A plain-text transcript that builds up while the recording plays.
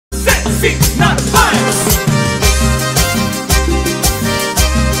music, not vibes.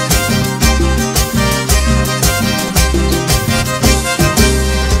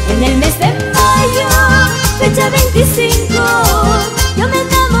 En el mes de mayo, fecha 25, yo me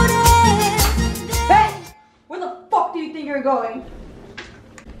enamoré. Hey! Where the fuck do you think you're going?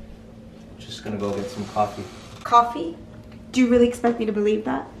 Just gonna go get some coffee. Coffee? Do you really expect me to believe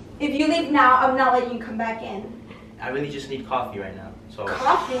that? If you leave now, I'm not letting you come back in. I really just need coffee right now. So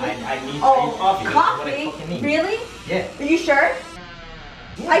Coffee? I need Oh, coffee. That's what I coffee? fucking need. Really? Yeah. Are you sure?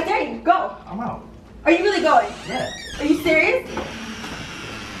 Yeah. I dare you, go. I'm out. Are you really going? Yeah. Are you serious?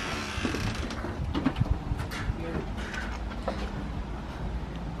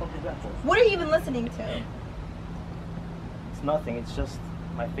 What are you even listening to? It's nothing. It's just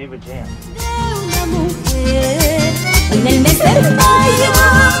my favorite jam. Una mujer. En el mes de mayo,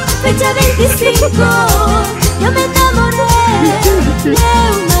 fecha 25, yo me enamoré de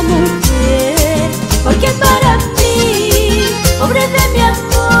una mujer. Porque para mí, pobre de mi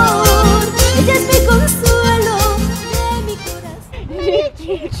amor, ella es mi consuelo de mi corazón.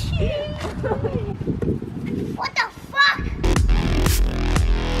 What the fuck?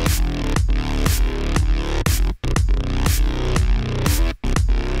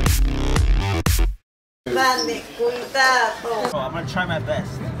 Dale, cuidado. Oh, I'm gonna try my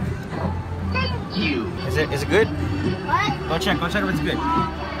best. Thank you. Is it good? What? Go check if it's good.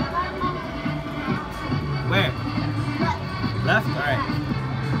 Where? Left? Alright.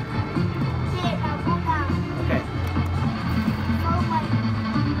 Here, I'll go down. Okay. Oh my.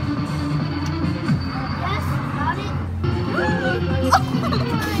 Yes, got it.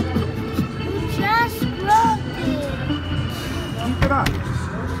 You just broke it. Keep it on.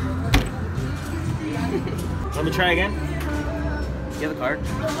 Let me try again. You have the card?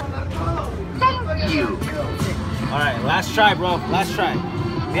 Thank you. Alright, last try, bro. Last try.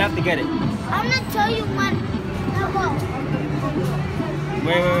 We have to get it. I'm gonna tell you when. Now go.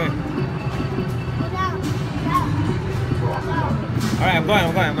 Wait. Go down. Alright, I'm going.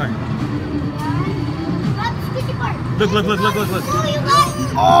 Got the sticky part. Look. Oh, you got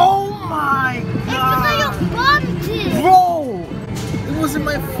it. Oh my It's because you bumped it. Bro! It wasn't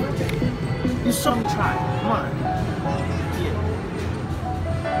my fault. You saw me try. Come on. Yeah.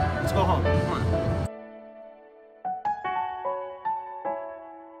 Let's go home. Come on.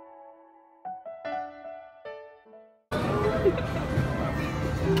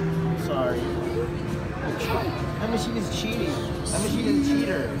 Sorry. That machine is cheating. That machine is a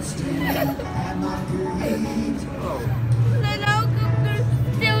cheater. Oh. Then how come there's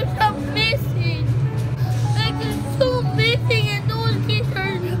still some missing? Like there's two missing and those kids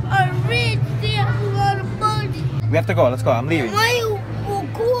are rich. They have a lot of money. We have to go. Let's go. I'm leaving. Why are you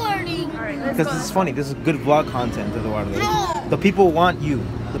recording? Because this is funny. This is good vlog content to the water. No. The people want you.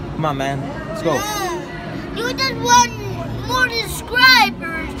 Come on, man. Let's go. You just want more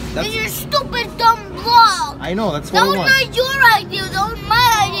subscribers in your stupid dumb vlog. I know. That's That what we was want. not your idea. That was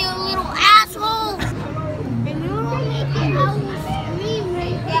my idea, little asshole. And you're gonna make it out with me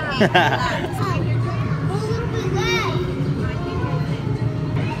right now. A little bit less.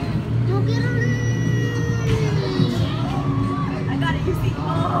 Don't get on me. I got it, you see. Oh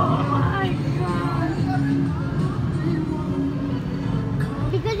my god.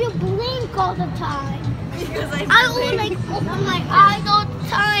 Because you blink all the time. Because I will like open my eyes all the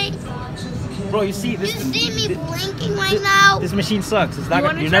time. Bro, you see this? You see me blinking right now? This machine sucks. It's not.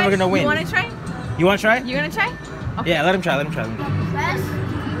 You're never gonna win. You wanna try? You wanna try? You gonna try? Okay. Yeah, let him try. Press.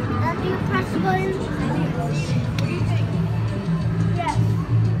 Then you press the button. Yes.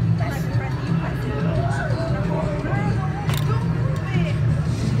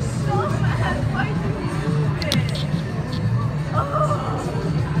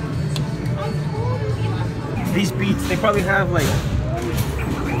 These beats, they probably have like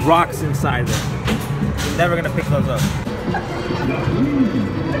rocks inside them. Never gonna pick those up.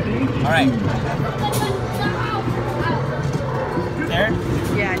 All right. There.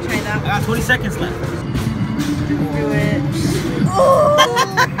 Yeah, try that. I got 20 seconds left. Do it.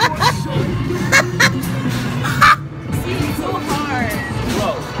 See, it's so hard. Bro,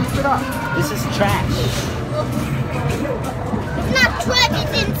 keep it up. This is trash. It's not trash,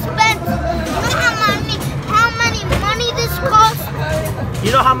 it's expensive. You know how many money this costs?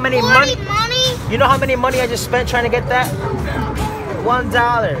 You know how many money? Money? You know how many money I just spent trying to get that? $1. $1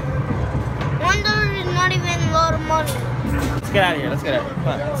 is not even a lot of money. Let's get out of here. Let's get out of here. Come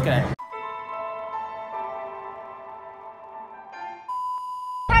on, let's get out of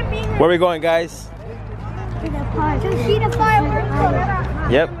here. Where are we going, guys? To see the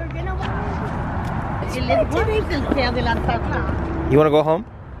fireworks. Yep. You want to go home?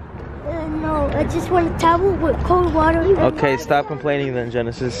 Yeah. No, I just want a towel with cold water. Okay, stop complaining then,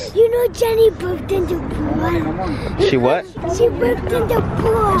 Genesis. You know Jenny burped in the pool. She what? She burped in the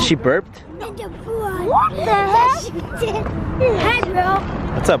pool. She burped? In the pool. What the heck? She did. Hi, bro.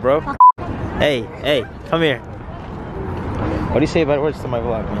 What's up, bro? Hey, hey, come here. What do you say about words to my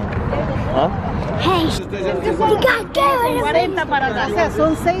vlog, man? Huh? Hey, you got good. 40 para acá,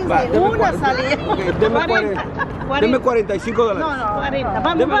 son 6 de una salida. Deme $45. No, 40.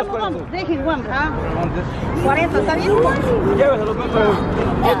 Vamos. Dejen, Juan. 40, ¿está bien?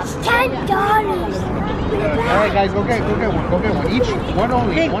 It's $10. Alright guys, go get one. Each, one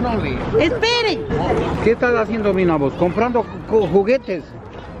only. Esperen. ¿Qué estás haciendo, Mina, vos? Comprando juguetes.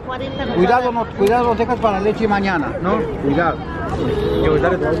 40. Cuidado, no dejas para la leche mañana, ¿no? Cuidado.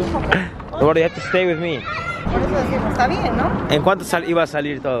 Eduardo, you have to stay with me. Por eso decimos, está bien, ¿no? ¿En cuánto iba a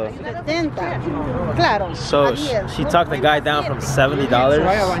salir todo? 70. Claro. So a 10. she talked the guy down from $70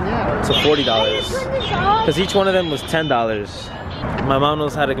 to $40. Because each one of them was $10. My mom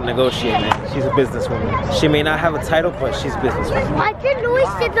knows how to negotiate, man. She's a businesswoman. She may not have a title, but she's a businesswoman. I didn't always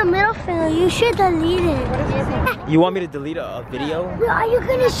did the middle finger. You should delete it. You want me to delete a video? Well, are you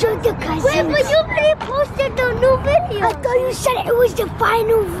gonna show the cousins? Wait, but you already posted the new video. I thought you said it was the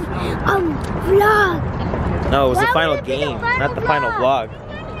final vlog. No, it was the Why final would it be the game, final not the final vlog? vlog.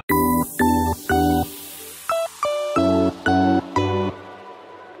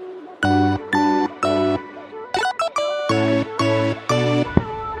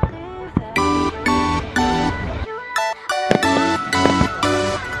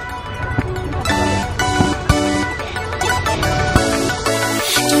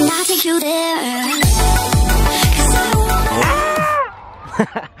 You there.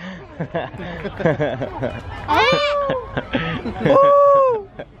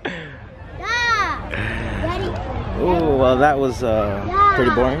 Ooh, well that was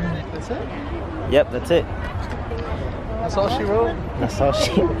pretty boring. That's it? Yep, that's it. That's all she wrote? That's all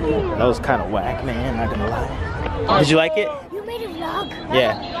she. That was kind of whack, man. Not gonna lie. Did you like it? You made a vlog?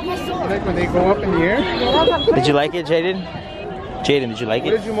 Yeah. Like when they go up in the air? Did you like it, Jaden? Jaden, did you like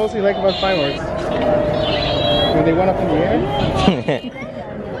What it? did you mostly like about fireworks? When they went up in the air?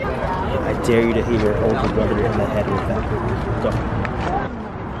 I dare you to hit your older brother in the head with that. Go.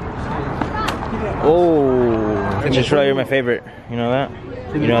 Oh, Just you're my favorite. You know that?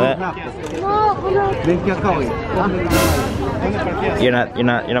 You know that? You're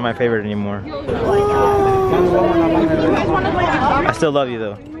not my favorite anymore. I still love you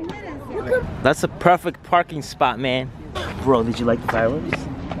though. That's a perfect parking spot, man. Bro, did you like the fireworks?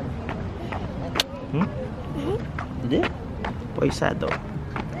 Hmm? You did? Boy, you sad though.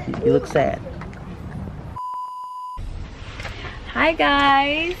 You look sad. Hi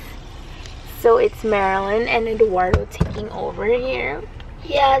guys. So it's Marilyn and Eduardo taking over here.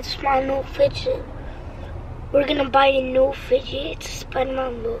 Yeah, it's my new fidget. We're gonna buy a new fidget. It's a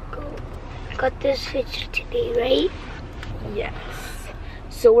Spider-Man logo. Got this fidget today, right? Yes.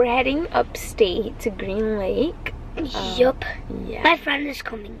 So we're heading upstate to Green Lake. Yup. Yeah. My friend is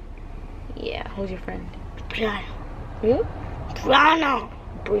coming. Yeah. Who's your friend? Brianna. Who? Brianna.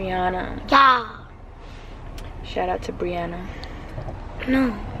 Brianna. Yeah. Shout out to Brianna.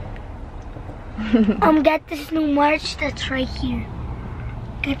 No. Get this new merch that's right here.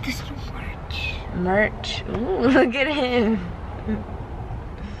 Get this new merch. Merch. Ooh, look at him.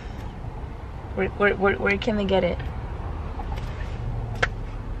 Where can they get it?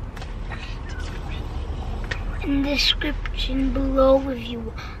 In the description below if you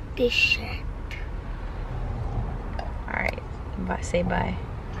want this shirt. Alright. Bye. Say bye.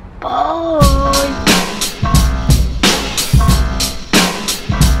 Bye.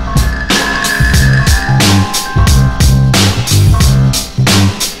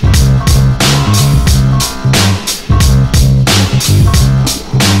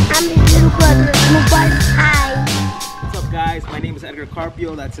 What's up guys, my name is Edgar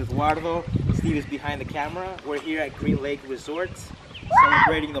Carpio, that's Eduardo. Steve is behind the camera. We're here at Green Lake Resorts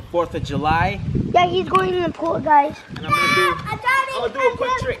celebrating the 4th of July. Yeah, he's going in the pool, guys. And I'm gonna do a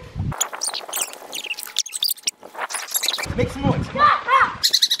quick trick. Make some noise.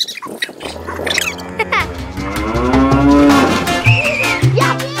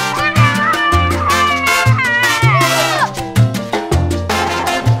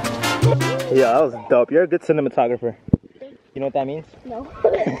 Yeah, that was dope. You're a good cinematographer. You know what that means? No.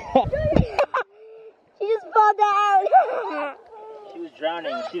 She just fell down. She was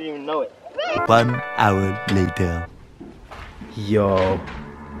drowning and she didn't even know it. 1 hour later. Yo.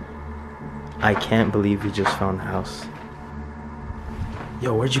 I can't believe we just found the house.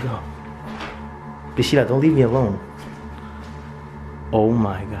 Yo, where'd you go? Priscilla, don't leave me alone. Oh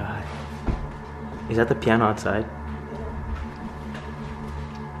my god. Is that the piano outside?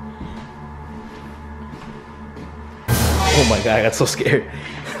 Oh my god, I got so scared.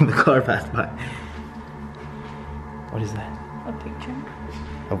 The car passed by. What is that? A picture.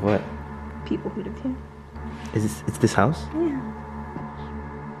 Of what? People who live here. Is this, it's this house? Yeah.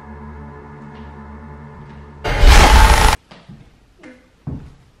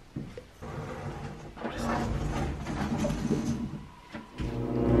 What is that?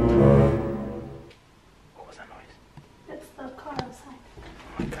 What was that noise? That's the car outside.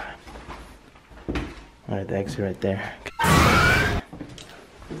 Oh my god. Alright, the exit right there.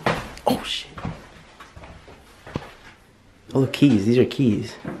 Oh shit. Oh, look, keys. These are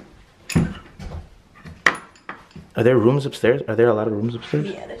keys. Are there rooms upstairs? Are there a lot of rooms upstairs?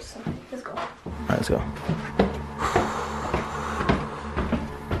 Yeah, there's some. Let's go. Alright, let's go.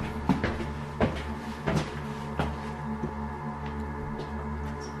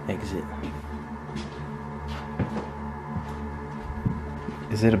 Exit.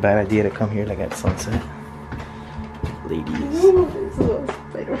 Is it a bad idea to come here like at sunset? Ladies. Ooh, it's a little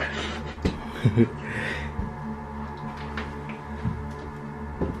spider.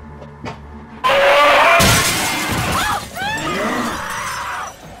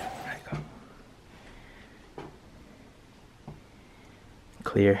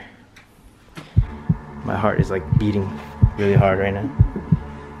 Clear. My heart is like beating really hard right now.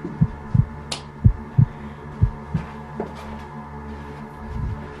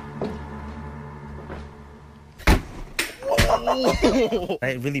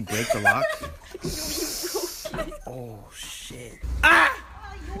 I really break the lock. Oh shit. Ah!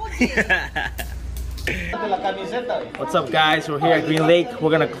 What's up guys? We're here at Green Lake. We're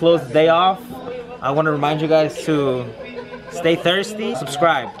gonna close the day off. I want to remind you guys to stay thirsty.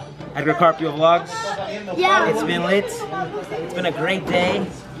 Subscribe. Edgar Carpio Vlogs. Yeah. It's been lit. It's been a great day.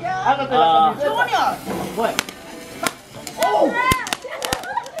 What? Oh!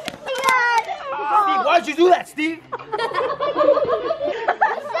 Steve, why'd you do that, Steve?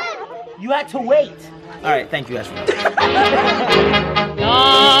 You had to wait. All right, thank you guys for watching.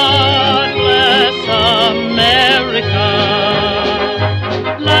 God bless America.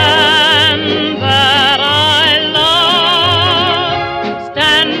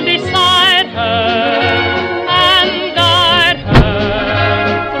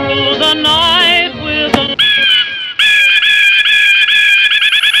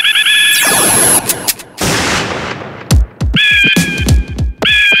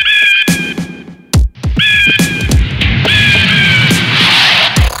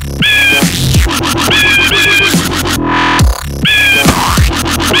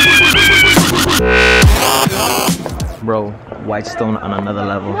 Bro, Whitestone on another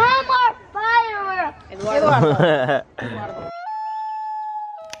level. No more fireworks! Eduardo.